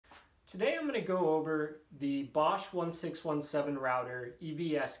Today I'm going to go over the Bosch 1617 router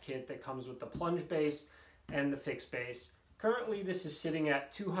EVS kit that comes with the plunge base and the fixed base. Currently this is sitting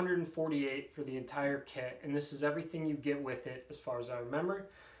at $248 for the entire kit, and this is everything you get with it as far as I remember.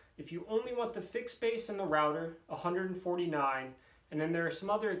 If you only want the fixed base and the router, $149, and then there are some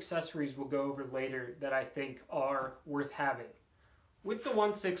other accessories we'll go over later that I think are worth having. With the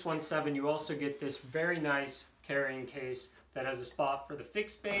 1617 you also get this very nice carrying case that has a spot for the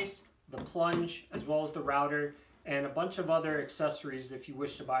fixed base, the plunge, as well as the router, and a bunch of other accessories if you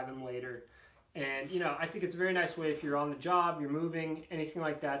wish to buy them later. And I think it's a very nice way if you're on the job, you're moving, anything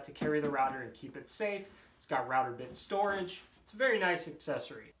like that, to carry the router and keep it safe. It's got router bit storage. It's a very nice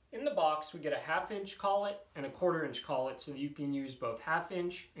accessory. In the box we get a 1/2 inch collet and a 1/4 inch collet so that you can use both 1/2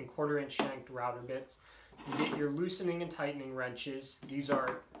 inch and 1/4 inch shanked router bits. You get your loosening and tightening wrenches. These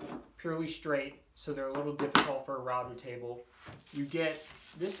are purely straight, so they're a little difficult for a router table. You get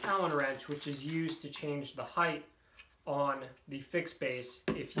this Allen wrench, which is used to change the height on the fixed base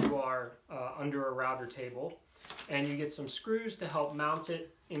if you are under a router table. And you get some screws to help mount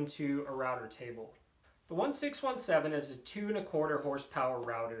it into a router table. The 1617 is a 2 1/4 horsepower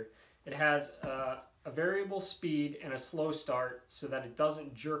router. It has a variable speed and a slow start so that it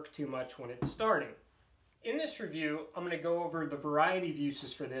doesn't jerk too much when it's starting. In this review, I'm going to go over the variety of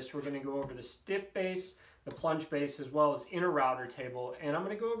uses for this. We're going to go over the stiff base, the plunge base, as well as in a router table. And I'm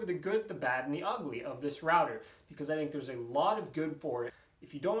going to go over the good, the bad, and the ugly of this router because I think there's a lot of good for it.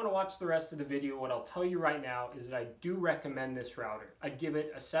 If you don't want to watch the rest of the video, what I'll tell you right now is that I do recommend this router. I'd give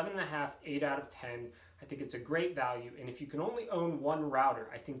it a 7.5, 8 out of 10. I think it's a great value. And if you can only own one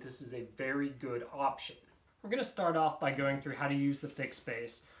router, I think this is a very good option. We're going to start off by going through how to use the fixed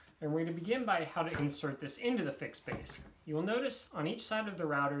base. And we're going to begin by how to insert this into the fixed base. You will notice on each side of the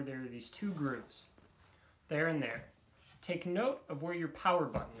router there are these 2 grooves, there and there. Take note of where your power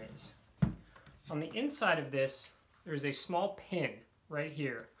button is. On the inside of this, there's a small pin right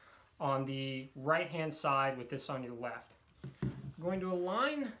here on the right hand side with this on your left. I'm going to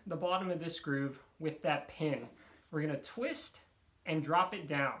align the bottom of this groove with that pin. We're going to twist and drop it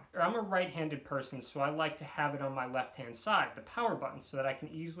down. I'm a right-handed person, so I like to have it on my left-hand side, the power button, so that I can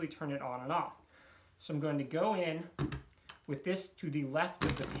easily turn it on and off. So I'm going to go in with this to the left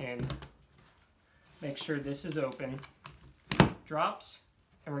of the pin, make sure this is open, drops,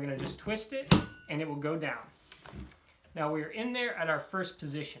 and we're going to just twist it, and it will go down. Now we're in there at our first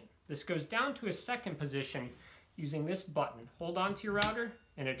position. This goes down to a second position using this button. Hold on to your router,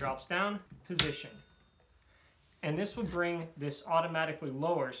 and it drops down, position. And this will bring this automatically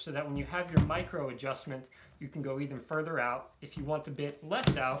lower so that when you have your micro adjustment, you can go even further out. If you want the bit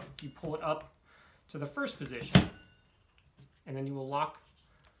less out, you pull it up to the first position. And then you will lock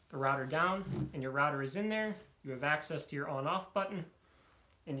the router down, and your router is in there. You have access to your on-off button,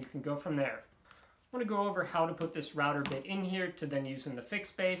 and you can go from there. I want to go over how to put this router bit in here to then use in the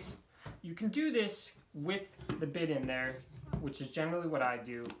fixed base. You can do this with the bit in there, which is generally what I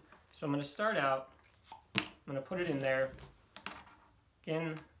do. So I'm going to start out. I'm going to put it in there.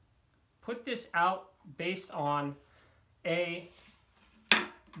 Again, put this out based on the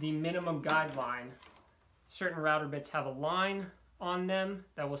minimum guideline. Certain router bits have a line on them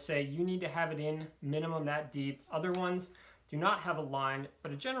that will say you need to have it in minimum that deep. Other ones do not have a line,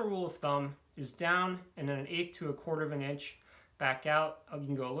 but a general rule of thumb is down and then 1/8 to 1/4 of an inch back out. You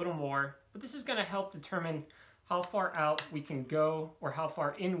can go a little more, but this is going to help determine how far out we can go or how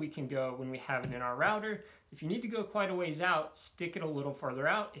far in we can go when we have it in our router. If you need to go quite a ways out, stick it a little further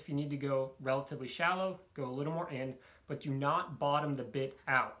out. If you need to go relatively shallow, go a little more in, but do not bottom the bit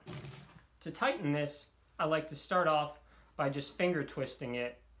out. To tighten this, I like to start off by just finger twisting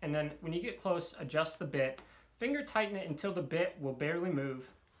it, and then when you get close, adjust the bit. Finger tighten it until the bit will barely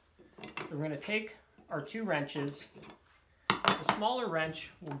move. We're going to take our 2 wrenches. The smaller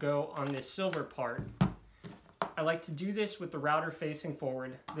wrench will go on this silver part. I like to do this with the router facing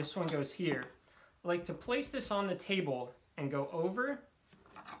forward. This one goes here. I like to place this on the table and go over,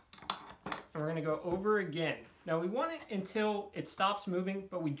 and we're going to go over again. Now we want it until it stops moving,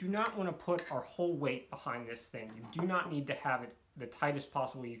 but we do not want to put our whole weight behind this thing. You do not need to have it the tightest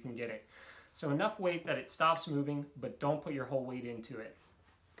possible you can get it. So enough weight that it stops moving, but don't put your whole weight into it.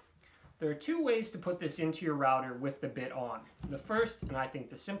 There are 2 ways to put this into your router with the bit on. The first, and I think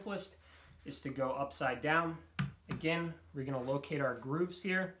the simplest, is to go upside down. Again, we're going to locate our grooves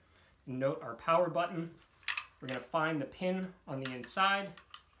here. Note our power button. We're going to find the pin on the inside.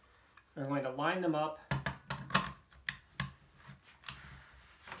 We're going to line them up.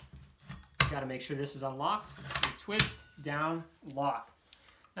 Got to make sure this is unlocked. You twist, down, lock.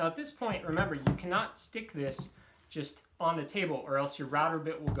 Now at this point, remember, you cannot stick this just on the table, or else your router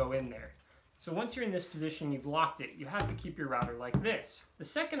bit will go in there. So once you're in this position, you've locked it, you have to keep your router like this. The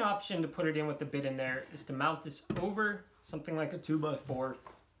second option to put it in with the bit in there is to mount this over something like a 2x4.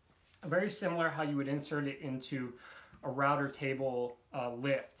 Very similar how you would insert it into a router table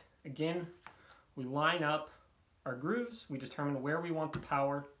lift. Again, we line up our grooves, we determine where we want the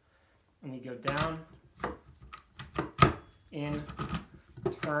power, and we go down, in,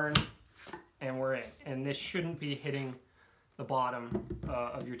 turn, and we're in. And this shouldn't be hitting the bottom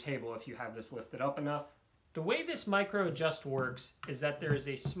of your table if you have this lifted up enough. The way this micro adjust works is that there is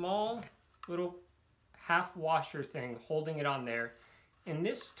a small little half washer thing holding it on there, and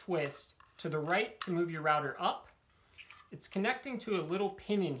this twists to the right to move your router up. It's connecting to a little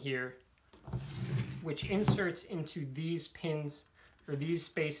pin in here which inserts into these pins or these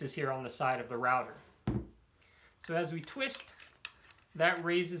spaces here on the side of the router. So as we twist, that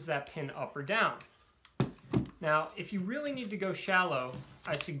raises that pin up or down. Now, if you really need to go shallow,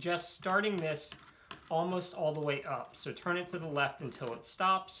 I suggest starting this almost all the way up. So turn it to the left until it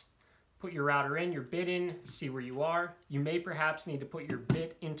stops. Put your router in, your bit in, see where you are. You may perhaps need to put your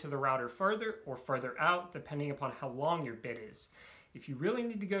bit into the router further or further out, depending upon how long your bit is. If you really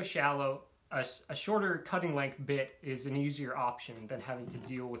need to go shallow, a shorter cutting length bit is an easier option than having to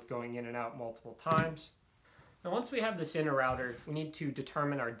deal with going in and out multiple times. Now, once we have this in a router, we need to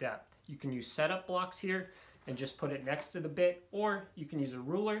determine our depth. You can use setup blocks here and just put it next to the bit, or you can use a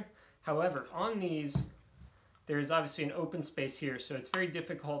ruler. However, on these, there's obviously an open space here, so it's very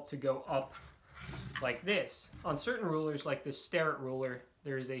difficult to go up like this. On certain rulers, like this Starrett ruler,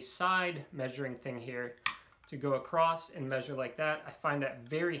 there's a side measuring thing here to go across and measure like that. I find that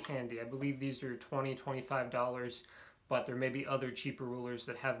very handy. I believe these are $20, $25, but there may be other cheaper rulers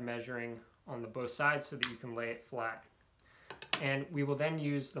that have measuring on the both sides so that you can lay it flat. And we will then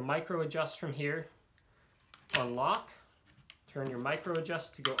use the micro adjust from here. Unlock, turn your micro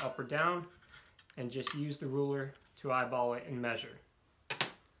adjust to go up or down, and just use the ruler to eyeball it and measure.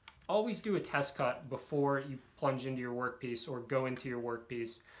 Always do a test cut before you plunge into your workpiece or go into your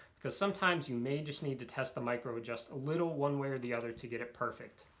workpiece, because sometimes you may just need to test the micro adjust a little one way or the other to get it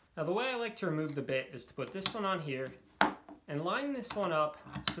perfect. Now, the way I like to remove the bit is to put this one on here and line this one up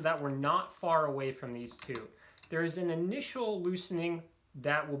so that we're not far away from these two. There is an initial loosening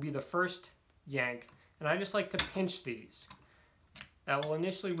that will be the first yank, and I just like to pinch these. That will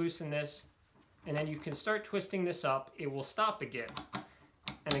initially loosen this, and then you can start twisting this up. It will stop again.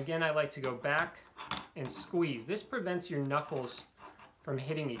 And again, I like to go back and squeeze. This prevents your knuckles from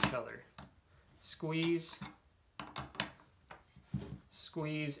hitting each other. Squeeze,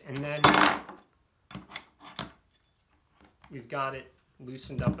 squeeze, and then we've got it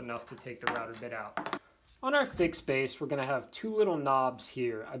loosened up enough to take the router bit out. On our fixed base, we're going to have two little knobs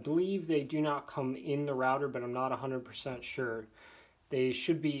here. I believe they do not come in the router, but I'm not 100% sure. They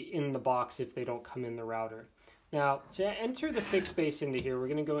should be in the box if they don't come in the router. Now, to enter the fixed base into here, we're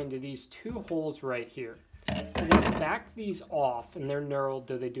going to go into these two holes right here. We're going to back these off, and they're knurled,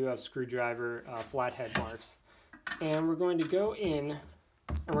 though they do have screwdriver flathead marks. And we're going to go in,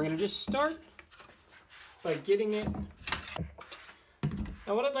 and we're going to just start by getting it.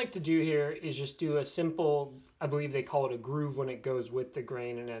 Now, what I'd like to do here is just do a simple, I believe they call it a groove when it goes with the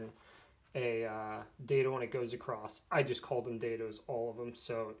grain, and then a dado when it goes across. I just call them dados, all of them,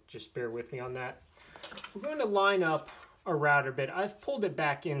 so just bear with me on that. We're going to line up our router bit. I've pulled it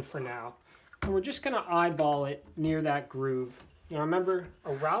back in for now, and we're just going to eyeball it near that groove. Now remember,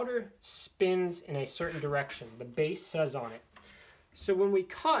 a router spins in a certain direction. The base says on it. So when we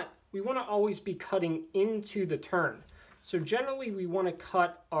cut, we want to always be cutting into the turn. So generally we want to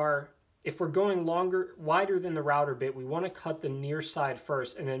cut our, if we're going wider than the router bit, we want to cut the near side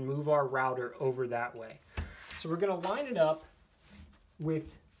first and then move our router over that way. So we're going to line it up with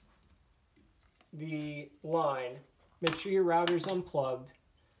the line. Make sure your router's unplugged.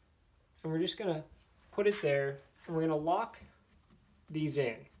 And we're just going to put it there, and we're going to lock these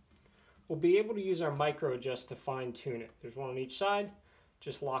in. We'll be able to use our micro adjust to fine tune it. There's one on each side.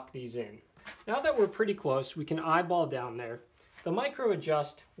 Just lock these in. Now that we're pretty close, we can eyeball down there. The micro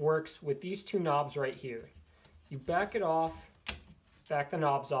adjust works with these two knobs right here. You back it off, back the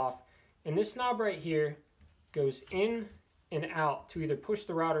knobs off, and this knob right here goes in and out to either push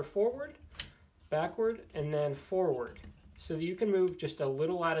the router forward, backward, and then forward, so that you can move just a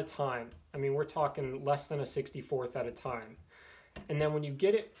little at a time. I mean, we're talking less than a 64th at a time. And then when you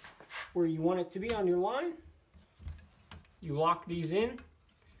get it where you want it to be on your line, you lock these in,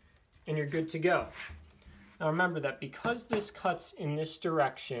 and you're good to go. Now remember that because this cuts in this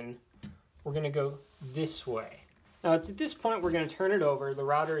direction, we're going to go this way. Now it's at this point we're going to turn it over. The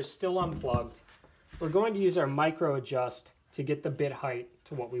router is still unplugged. we're going to use our micro adjust to get the bit height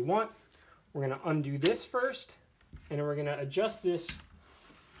to what we want. We're going to undo this first, and then we're going to adjust this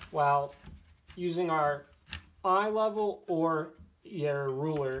while using our eye level or your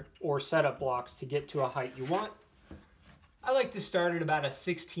ruler or setup blocks to get to a height you want. I like to start at about a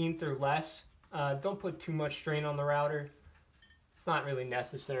 1/16 or less. Don't put too much strain on the router. It's not really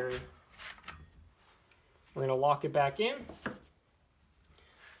necessary. We're going to lock it back in.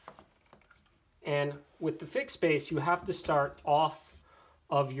 And with the fixed base, you have to start off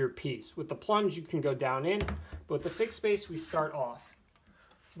of your piece. With the plunge, you can go down in, but with the fixed base, we start off.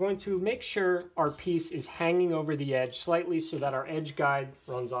 We're going to make sure our piece is hanging over the edge slightly so that our edge guide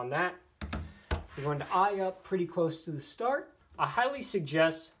runs on that. We're going to eye up pretty close to the start. I highly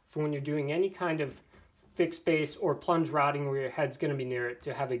suggest for when you're doing any kind of fixed base or plunge routing where your head's going to be near it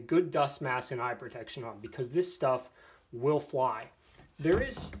to have a good dust mask and eye protection on, because this stuff will fly. There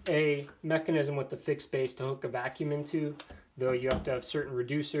is a mechanism with the fixed base to hook a vacuum into, though you have to have certain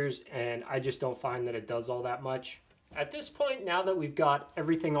reducers, and I just don't find that it does all that much. At this point, now that we've got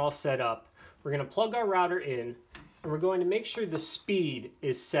everything all set up, we're going to plug our router in, and we're going to make sure the speed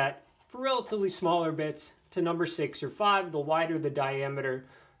is set for relatively smaller bits to number 6 or 5. The wider the diameter,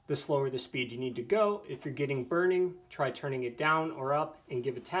 the slower the speed you need to go. If you're getting burning, try turning it down or up and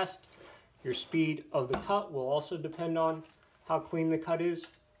give a test. Your speed of the cut will also depend on how clean the cut is.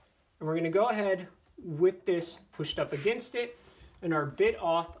 And we're going to go ahead with this pushed up against it and our bit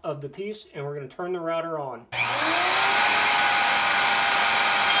off of the piece, and we're going to turn the router on.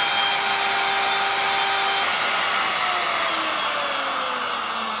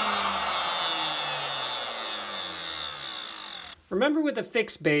 Remember with a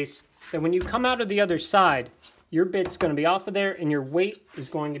fixed base that when you come out of the other side, your bit's going to be off of there and your weight is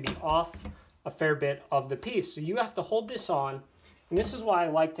going to be off a fair bit of the piece. So you have to hold this on, and this is why I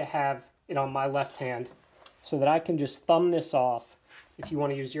like to have it on my left hand so that I can just thumb this off. If you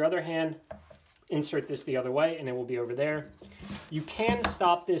want to use your other hand, insert this the other way and it will be over there. You can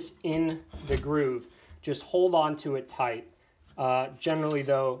stop this in the groove, just hold on to it tight. Generally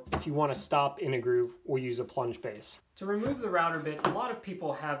though, if you want to stop in a groove, we'll use a plunge base. To remove the router bit, a lot of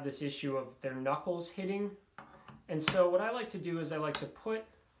people have this issue of their knuckles hitting. And so what I like to do is I like to put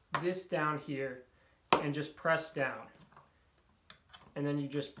this down here and just press down. And then you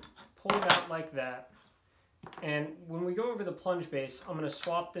just pull it out like that. And when we go over the plunge base, I'm going to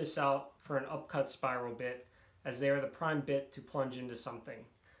swap this out for an upcut spiral bit, as they are the prime bit to plunge into something.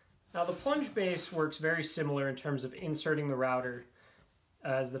 Now the plunge base works very similar in terms of inserting the router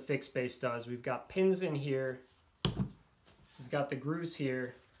as the fixed base does. We've got pins in here, we've got the grooves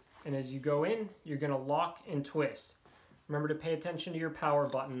here, and as you go in, you're going to lock and twist. Remember to pay attention to your power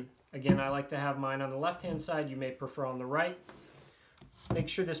button. Again, I like to have mine on the left-hand side, you may prefer on the right. Make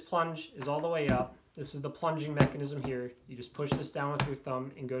sure this plunge is all the way up. This is the plunging mechanism here. You just push this down with your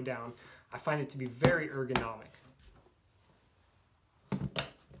thumb and go down. I find it to be very ergonomic.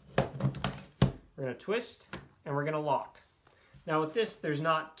 We're going to twist and we're going to lock. Now with this, there's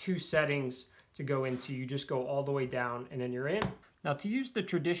not two settings to go into. You just go all the way down and then you're in. Now to use the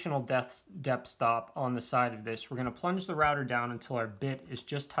traditional depth stop on the side of this, we're going to plunge the router down until our bit is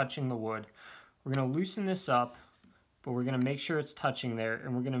just touching the wood. We're going to loosen this up, but we're going to make sure it's touching there,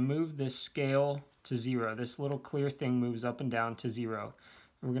 and we're going to move this scale to 0. This little clear thing moves up and down to 0.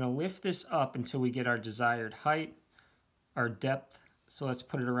 And we're going to lift this up until we get our desired height, our depth. So let's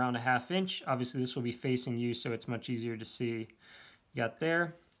put it around a 1/2 inch. Obviously this will be facing you, so it's much easier to see. You got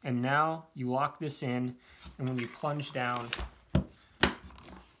there, and now you lock this in, and when you plunge down,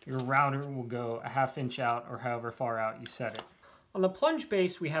 your router will go a 1/2 inch out or however far out you set it. On the plunge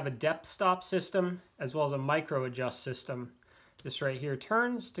base, we have a depth stop system as well as a micro adjust system. This right here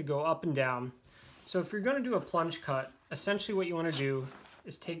turns to go up and down. So if you're going to do a plunge cut, essentially what you want to do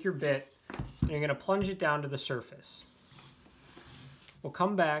is take your bit and you're going to plunge it down to the surface. We'll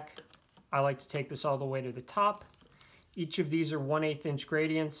come back. I like to take this all the way to the top. Each of these are 1/8 inch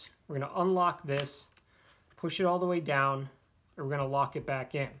gradients. We're going to unlock this, push it all the way down, and we're going to lock it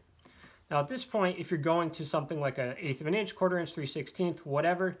back in. Now at this point, if you're going to something like an 1/8 of an inch, 1/4 inch, 3/16,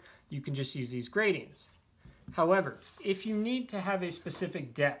 whatever, you can just use these gradients. However, if you need to have a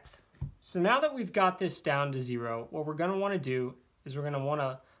specific depth, so now that we've got this down to 0, what we're going to want to do is we're going to want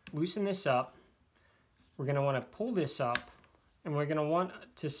to loosen this up, we're going to want to pull this up, and we're going to want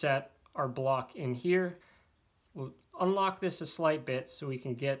to set our block in here. We'll unlock this a slight bit so we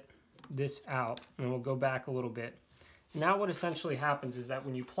can get this out, and we'll go back a little bit. Now what essentially happens is that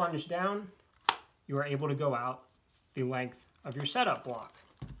when you plunge down, you are able to go out the length of your setup block.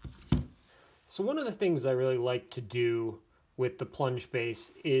 So one of the things I really like to do with the plunge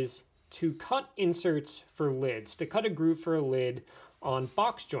base is to cut inserts for lids, to cut a groove for a lid on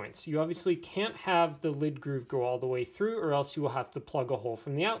box joints. You obviously can't have the lid groove go all the way through, or else you will have to plug a hole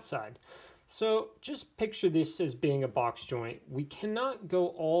from the outside. So just picture this as being a box joint. We cannot go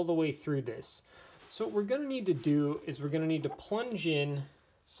all the way through this. So what we're going to need to do is we're going to need to plunge in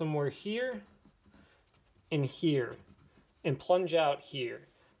somewhere here and here, and plunge out here.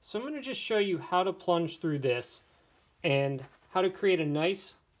 So I'm going to just show you how to plunge through this and how to create a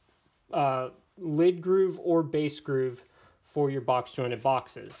nice lid groove or base groove for your box jointed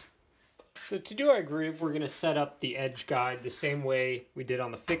boxes. So to do our groove, we're going to set up the edge guide the same way we did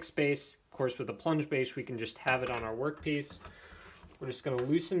on the fixed base. Of course, with the plunge base, we can just have it on our workpiece. We're just going to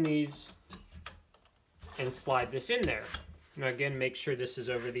loosen these and slide this in there. Now again, make sure this is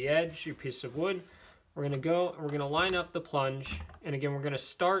over the edge, your piece of wood. We're going to go and we're going to line up the plunge, and again we're going to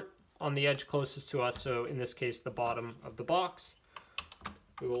start on the edge closest to us, so in this case the bottom of the box.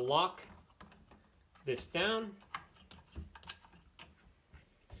 We will lock this down,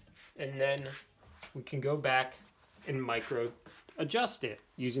 and then we can go back and micro adjust it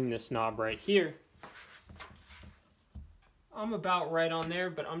using this knob right here. I'm about right on there,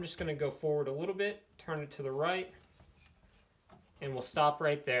 but I'm just going to go forward a little bit, turn it to the right, and we'll stop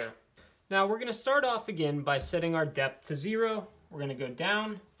right there. Now we're going to start off again by setting our depth to 0. We're going to go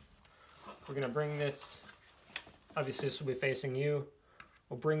down. We're going to bring this, obviously this will be facing you.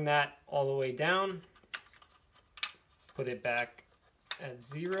 We'll bring that all the way down. Let's put it back at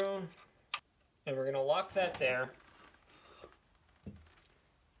 0. And we're going to lock that there.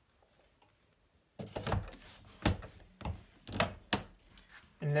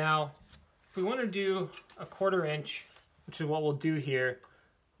 And now, if we want to do a 1/4 inch, which is what we'll do here,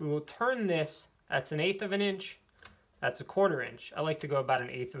 we will turn this, that's 1/8 of an inch, that's a 1/4 inch. I like to go about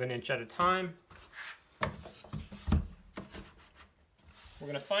 1/8 of an inch at a time. We're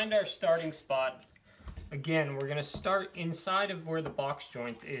going to find our starting spot. Again, we're going to start inside of where the box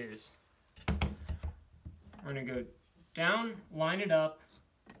joint is. We're going to go down, line it up.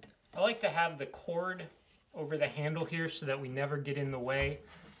 I like to have the cord over the handle here so that we never get in the way.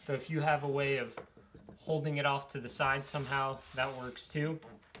 So if you have a way of holding it off to the side somehow, that works too.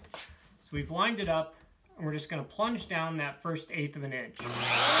 So we've lined it up, and we're just going to plunge down that first 1/8 of an inch.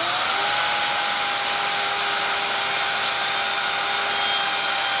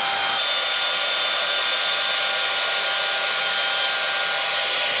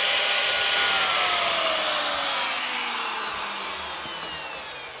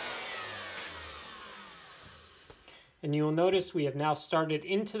 And you will notice we have now started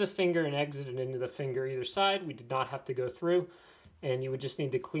into the finger and exited into the finger either side. We did not have to go through, and you would just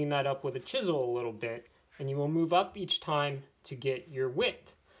need to clean that up with a chisel a little bit, and you will move up each time to get your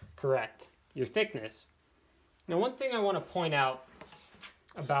width correct, your thickness. Now one thing I want to point out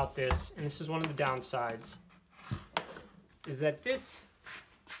about this, and this is one of the downsides, is that this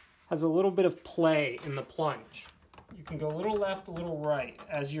has a little bit of play in the plunge. You can go a little left, a little right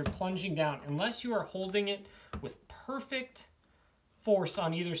as you're plunging down. Unless you are holding it with perfect force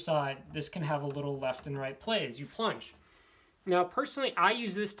on either side, this can have a little left and right play as you plunge. Now personally, I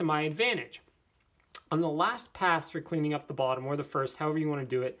use this to my advantage. On the last pass for cleaning up the bottom, or the first, however you want to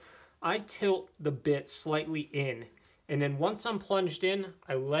do it, I tilt the bit slightly in, and then once I'm plunged in,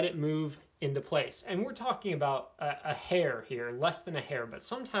 I let it move into place. And we're talking about a hair here, less than a hair, but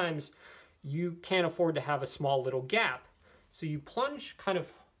sometimes you can't afford to have a small little gap. So you plunge kind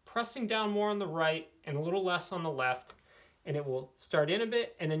of pressing down more on the right and a little less on the left, and it will start in a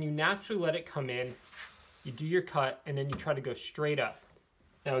bit, and then you naturally let it come in. You do your cut, and then you try to go straight up.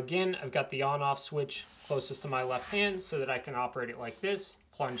 Now again, I've got the on-off switch closest to my left hand so that I can operate it like this,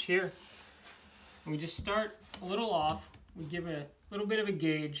 plunge here. And we just start a little off, we give a little bit of a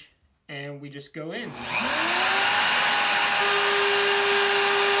gauge, and we just go in.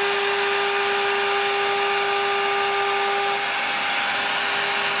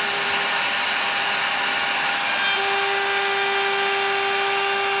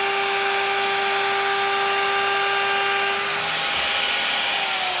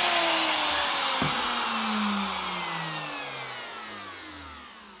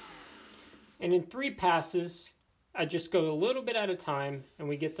 And in 3 passes, I just go a little bit at a time, and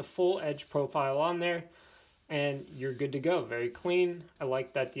we get the full edge profile on there, and you're good to go. Very clean. I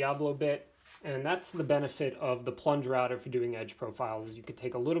like that Diablo bit, and that's the benefit of the plunge router for doing edge profiles, is you can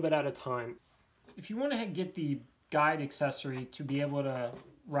take a little bit at a time. If you want to get the guide accessory to be able to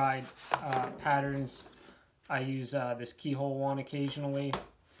ride patterns, I use this keyhole one occasionally.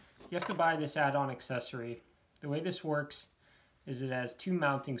 You have to buy this add-on accessory. The way this works is it has 2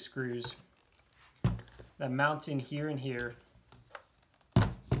 mounting screws that mount in here and here.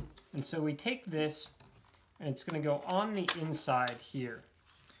 And so we take this, and it's going to go on the inside here.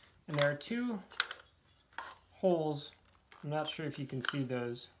 And there are two holes, I'm not sure if you can see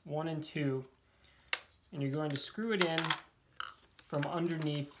those, 1 and 2, and you're going to screw it in from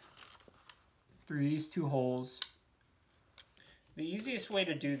underneath through these two holes. The easiest way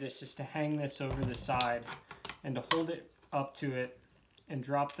to do this is to hang this over the side and to hold it up to it and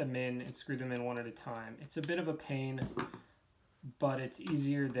drop them in and screw them in one at a time. It's a bit of a pain, but it's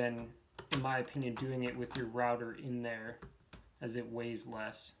easier than, in my opinion, doing it with your router in there, as it weighs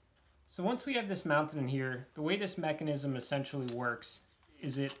less. So once we have this mounted in here, the way this mechanism essentially works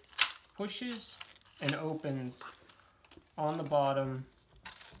is it pushes and opens on the bottom.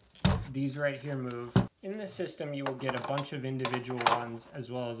 These right here move. In the system you will get a bunch of individual ones as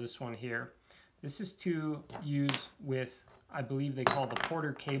well as this one here. This is to use with, I believe they call the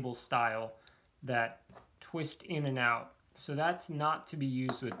Porter cable style, that twist in and out. So that's not to be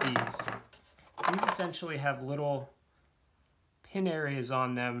used with these. These essentially have little pin areas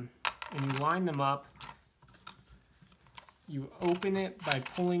on them, and you line them up. You open it by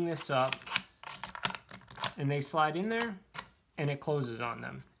pulling this up, and they slide in there, and it closes on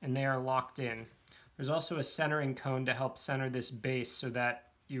them, and they are locked in. There's also a centering cone to help center this base so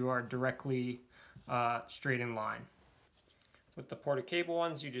that you are directly straight in line. With the Porter cable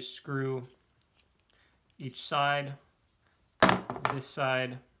ones, you just screw each side, this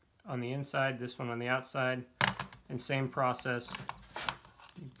side on the inside, this one on the outside, and same process.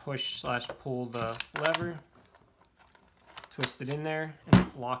 You push/pull the lever, twist it in there, and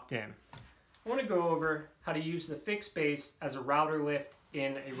it's locked in. I want to go over how to use the fixed base as a router lift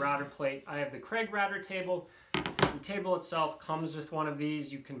in a router plate. I have the Craig router table. The table itself comes with one of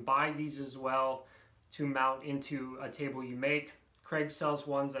these. You can buy these as well to mount into a table you make. Craig sells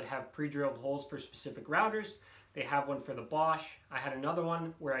ones that have pre-drilled holes for specific routers. They have one for the Bosch. I had another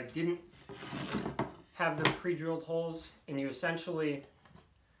one where I didn't have the pre-drilled holes, and you essentially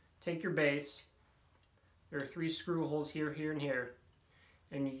take your base. There are 3 screw holes here, here, and here,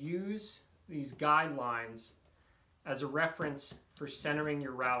 and you use these guidelines as a reference for centering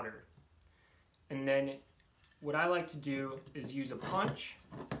your router. And then what I like to do is use a punch,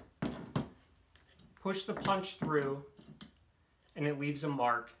 push the punch through, and it leaves a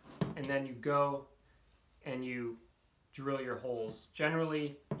mark, and then you go and you drill your holes.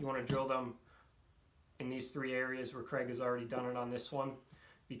 Generally, you want to drill them in these 3 areas where Craig has already done it on this one,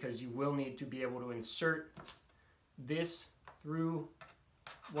 because you will need to be able to insert this through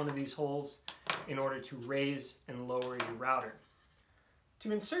one of these holes in order to raise and lower your router.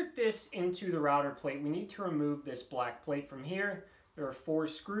 To insert this into the router plate, we need to remove this black plate from here. There are 4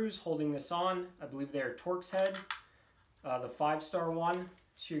 screws holding this on. I believe they are Torx head, the 5-star one.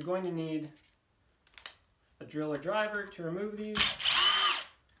 So you're going to need a drill or driver to remove these.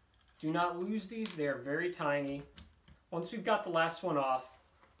 Do not lose these, they are very tiny. Once we've got the last one off,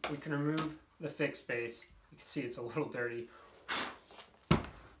 we can remove the fixed base. You can see it's a little dirty.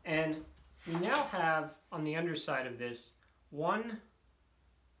 And we now have on the underside of this 1,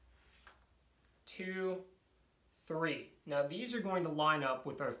 2, 3. Now these are going to line up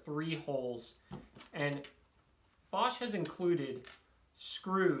with our 3 holes, and Bosch has included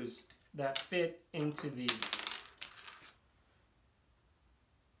screws that fit into these.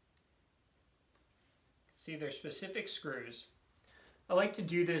 See, they're specific screws. I like to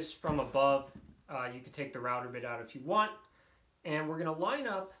do this from above. You could take the router bit out if you want. And we're going to line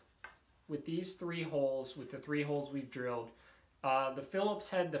up with these 3 holes, with the 3 holes we've drilled. The Phillips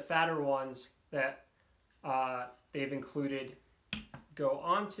head, the fatter ones that they've included, go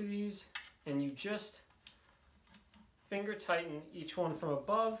onto these, and you just finger tighten each one from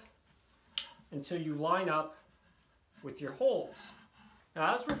above until you line up with your holes.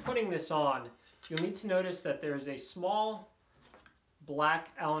 Now as we're putting this on, you'll need to notice that there's a small black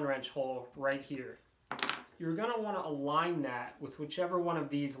Allen wrench hole right here. You're going to want to align that with whichever one of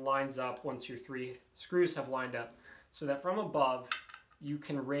these lines up once your 3 screws have lined up, so that from above you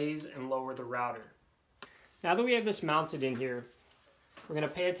can raise and lower the router. Now that we have this mounted in here, we're going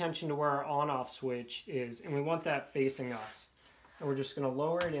to pay attention to where our on-off switch is, and we want that facing us. And we're just going to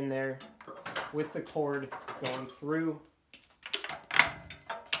lower it in there with the cord going through.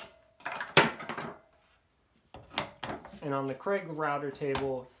 And on the Craig router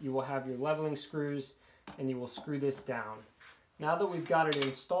table, you will have your leveling screws, and you will screw this down. Now that we've got it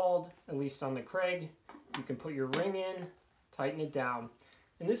installed, at least on the Craig, you can put your ring in, tighten it down.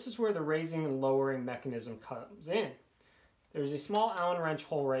 And this is where the raising and lowering mechanism comes in. There's a small Allen wrench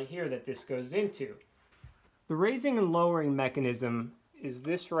hole right here that this goes into. The raising and lowering mechanism is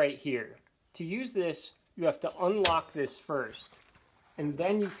this right here. To use this, you have to unlock this first. and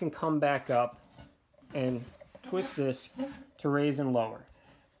then you can come back up and twist this to raise and lower.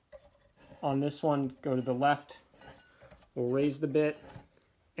 On this one, go to the left, we'll raise the bit,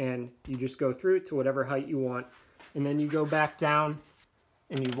 and you just go through it to whatever height you want, and then you go back down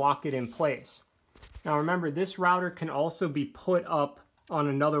and you lock it in place. Now remember, this router can also be put up on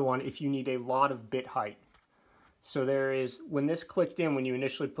another one if you need a lot of bit height. So there is, when this clicked in, when you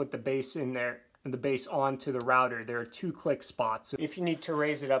initially put the base in there, the base onto the router, there are 2 click spots. So if you need to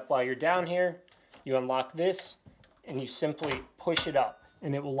raise it up while you're down here, you unlock this and you simply push it up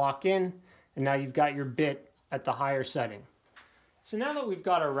and it will lock in, and now you've got your bit at the higher setting. So now that we've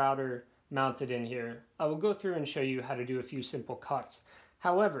got our router mounted in here, I will go through and show you how to do a few simple cuts.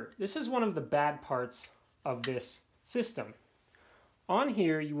 However, this is one of the bad parts of this system. On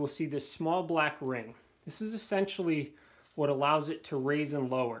here you will see this small black ring. This is essentially what allows it to raise and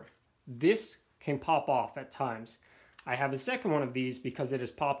lower. This can pop off at times. I have a second one of these because it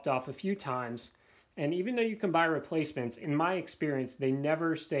has popped off a few times, and even though you can buy replacements, in my experience they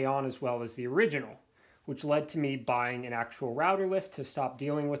never stay on as well as the original, which led to me buying an actual router lift to stop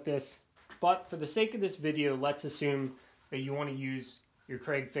dealing with this. But for the sake of this video, let's assume that you want to use your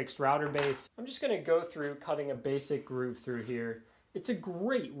Craig fixed router base. I'm just going to go through cutting a basic groove through here. It's a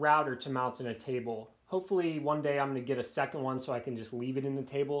great router to mount in a table. Hopefully one day I'm going to get a second one so I can just leave it in the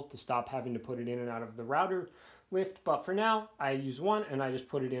table to stop having to put it in and out of the router lift. But for now, I use one and I just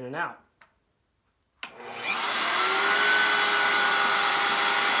put it in and out.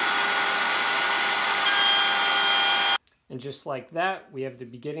 And just like that, we have the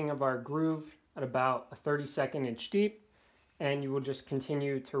beginning of our groove at about a 32nd inch deep, and you will just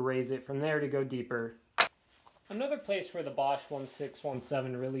continue to raise it from there to go deeper. Another place where the Bosch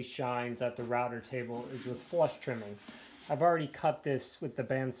 1617 really shines at the router table is with flush trimming. I've already cut this with the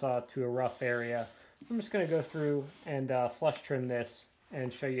bandsaw to a rough area. I'm just going to go through and flush trim this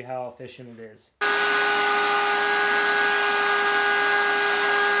and show you how efficient it is.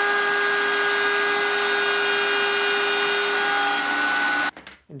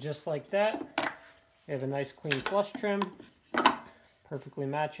 And just like that, we have a nice clean flush trim, perfectly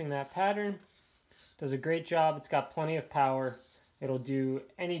matching that pattern. Does a great job. It's got plenty of power. It'll do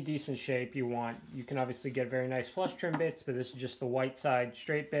any decent shape you want. You can obviously get very nice flush trim bits, but this is just the white side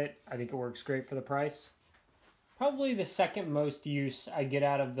straight bit. I think it works great for the price. Probably the second most use I get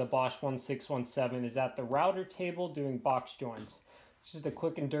out of the Bosch 1617 is at the router table doing box joints. It's just a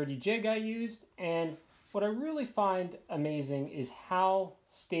quick and dirty jig I used, and what I really find amazing is how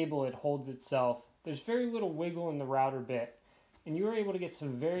stable it holds itself. There's very little wiggle in the router bit, and you are able to get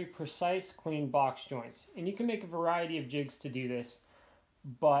some very precise, clean box joints. And you can make a variety of jigs to do this,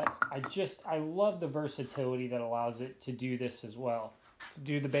 but I love the versatility that allows it to do this as well. To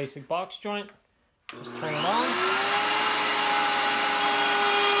do the basic box joint, just turn it on.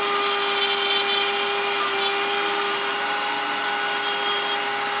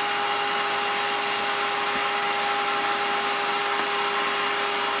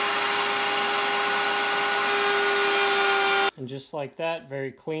 And just like that,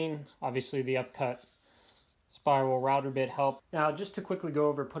 very clean. Obviously the upcut spiral router bit helped. Now just to quickly go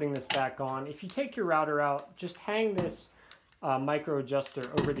over putting this back on, if you take your router out, just hang this micro adjuster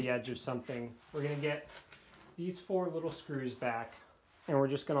over the edge of something. We're going to get these 4 little screws back, and we're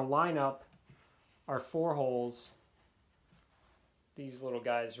just going to line up our 4 holes, these little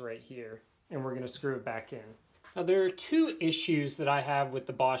guys right here, and we're going to screw it back in. Now there are 2 issues that I have with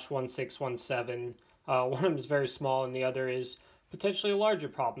the Bosch 1617. One of them is very small and the other is potentially a larger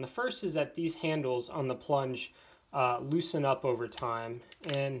problem. The first is that these handles on the Plunge loosen up over time,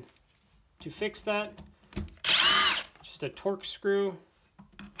 and to fix that, just a torque screw,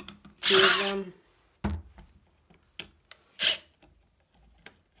 2 of them,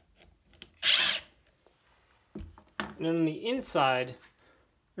 and then on the inside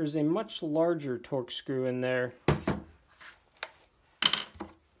there's a much larger torque screw in there.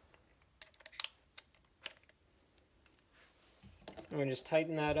 I'm going to just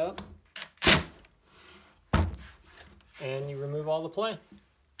tighten that up, and you remove all the play.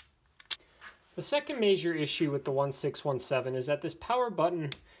 The second major issue with the 1617 is that this power button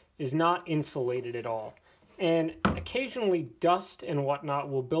is not insulated at all, and occasionally dust and whatnot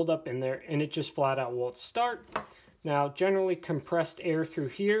will build up in there and it just flat out won't start. Now generally compressed air through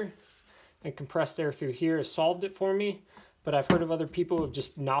here and compressed air through here has solved it for me, but I've heard of other people who have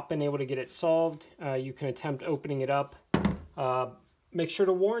just not been able to get it solved. You can attempt opening it up. Make sure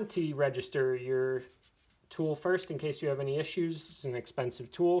to warranty register your tool first in case you have any issues. It's an expensive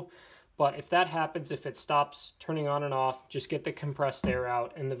tool, but if that happens, if it stops turning on and off, just get the compressed air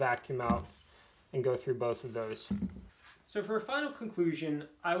out and the vacuum out and go through both of those. So for a final conclusion,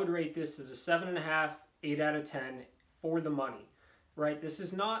 I would rate this as a 7.5, 8 out of 10 for the money, right? This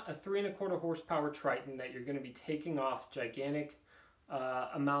is not a 3.25 horsepower Triton that you're going to be taking off gigantic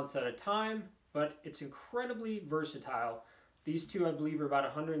amounts at a time, but it's incredibly versatile. These two, I believe, are about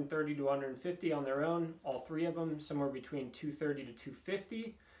 130 to 150 on their own. All three of them, somewhere between 230 to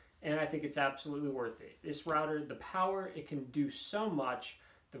 250, and I think it's absolutely worth it. This router, the power, it can do so much.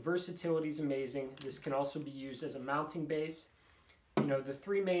 The versatility is amazing. This can also be used as a mounting base. You know, the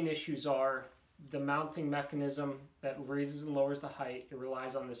three main issues are the mounting mechanism that raises and lowers the height. It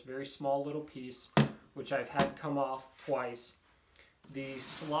relies on this very small little piece, which I've had come off twice. The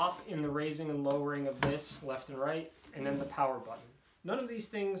slop in the raising and lowering of this left and right, and then the power button. None of these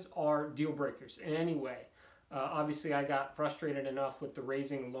things are deal breakers in any way. Obviously, I got frustrated enough with the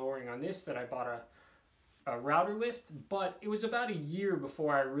raising and lowering on this that I bought a router lift, but it was about a year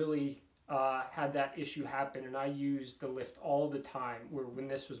before I really had that issue happen, and I used the lift all the time, when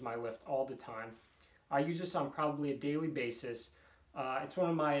this was my lift all the time. I use this on probably a daily basis. It's one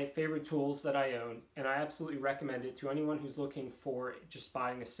of my favorite tools that I own, and I absolutely recommend it to anyone who's looking for just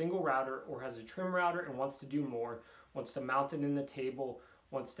buying a single router or has a trim router and wants to do more, wants to mount it in the table,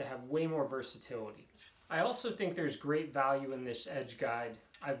 wants to have way more versatility. I also think there's great value in this edge guide.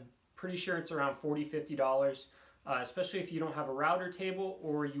 I'm pretty sure it's around $40, $50, especially if you don't have a router table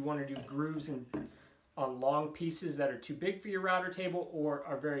or you want to do grooves on long pieces that are too big for your router table or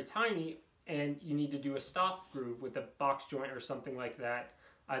are very tiny, and you need to do a stop groove with a box joint or something like that.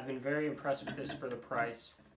 I've been very impressed with this for the price.